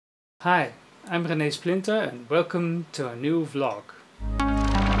Hi, I'm Rene Splinter and welcome to a new vlog.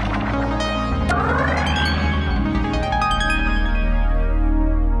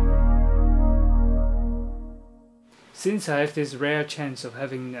 Since I have this rare chance of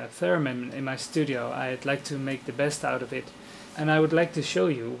having a theremin in my studio, I'd like to make the best out of it, and I would like to show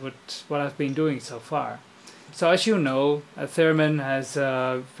you what I've been doing so far. So as you know, a theremin has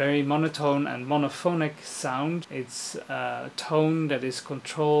a very monotone and monophonic sound. It's a tone that is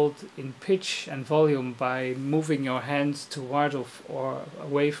controlled in pitch and volume by moving your hands toward or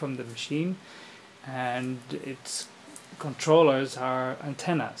away from the machine, and its controllers are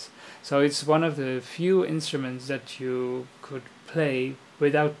antennas. So it's one of the few instruments that you could play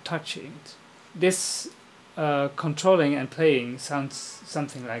without touching it. This controlling and playing sounds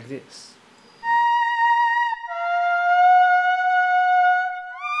something like this.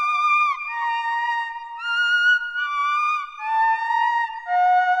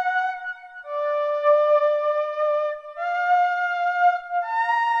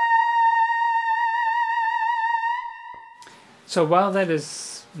 So while that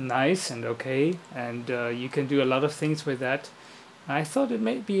is nice and okay, and you can do a lot of things with that, I thought it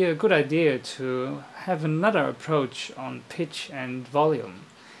may be a good idea to have another approach on pitch and volume.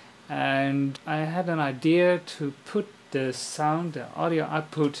 And I had an idea to put the sound, the audio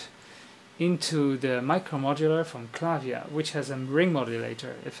output, into the MicroModular from Klaviyo, which has a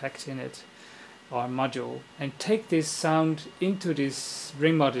Ringmodulator effect in it, or module, and take this sound into this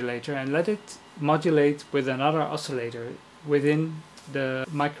Ringmodulator and let it modulate with another oscillator within the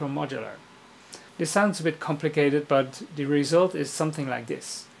MicroModular. This sounds a bit complicated, but the result is something like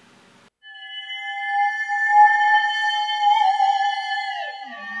this.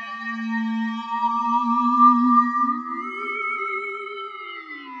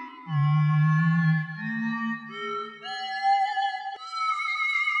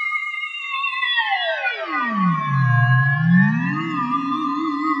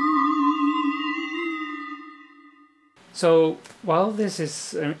 So while this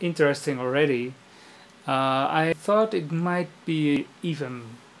is interesting already, I thought it might be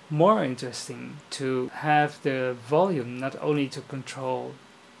even more interesting to have the volume not only to control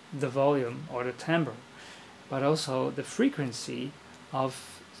the volume or the timbre, but also the frequency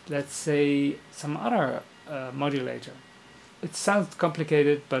of, let's say, some other modulator. It sounds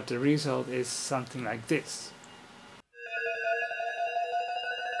complicated, but the result is something like this.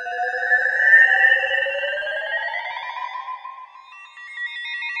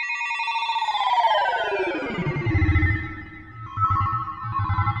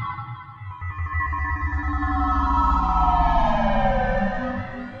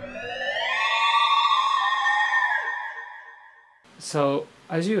 So,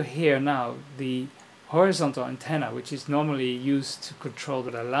 as you hear now, the horizontal antenna, which is normally used to control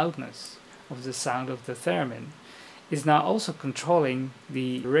the loudness of the sound of the theremin, is now also controlling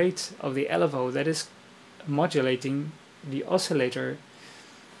the rate of the LFO that is modulating the oscillator,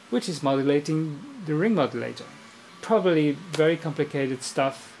 which is modulating the Ringmodulator. Probably very complicated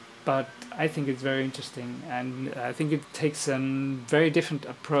stuff, but I think it's very interesting, and I think it takes a very different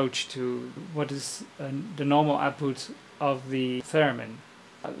approach to what is the normal output of the theremin.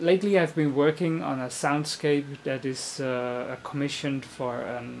 Lately I've been working on a soundscape that is commissioned for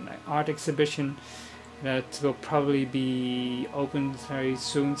an art exhibition that will probably be opened very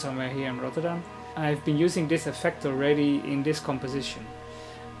soon somewhere here in Rotterdam. I've been using this effect already in this composition.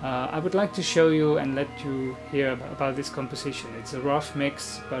 I would like to show you and let you hear about this composition. It's a rough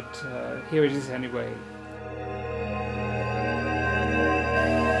mix, but here it is anyway.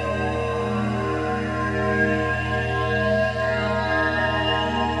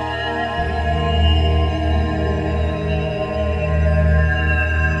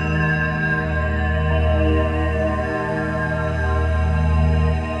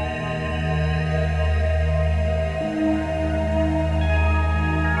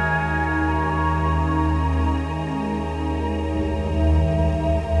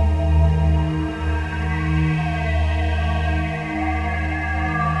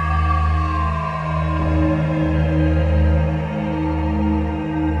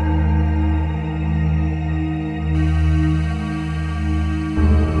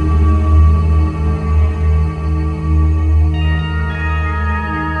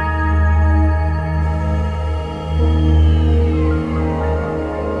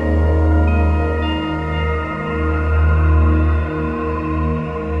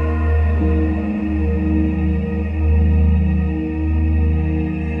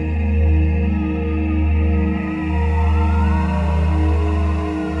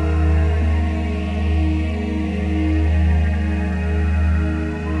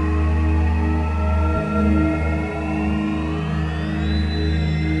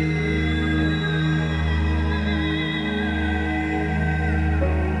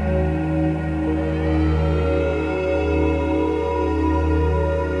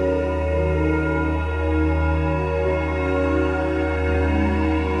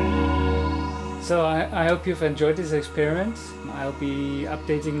 I hope you've enjoyed this experiment. I'll be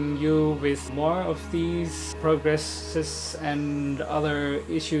updating you with more of these progresses and other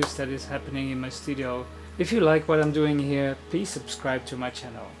issues that is happening in my studio. If you like what I'm doing here, please subscribe to my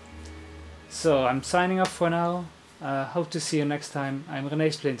channel. So I'm signing off for now. Hope to see you next time. I'm Rene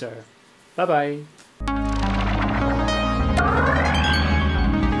Splinter. Bye bye.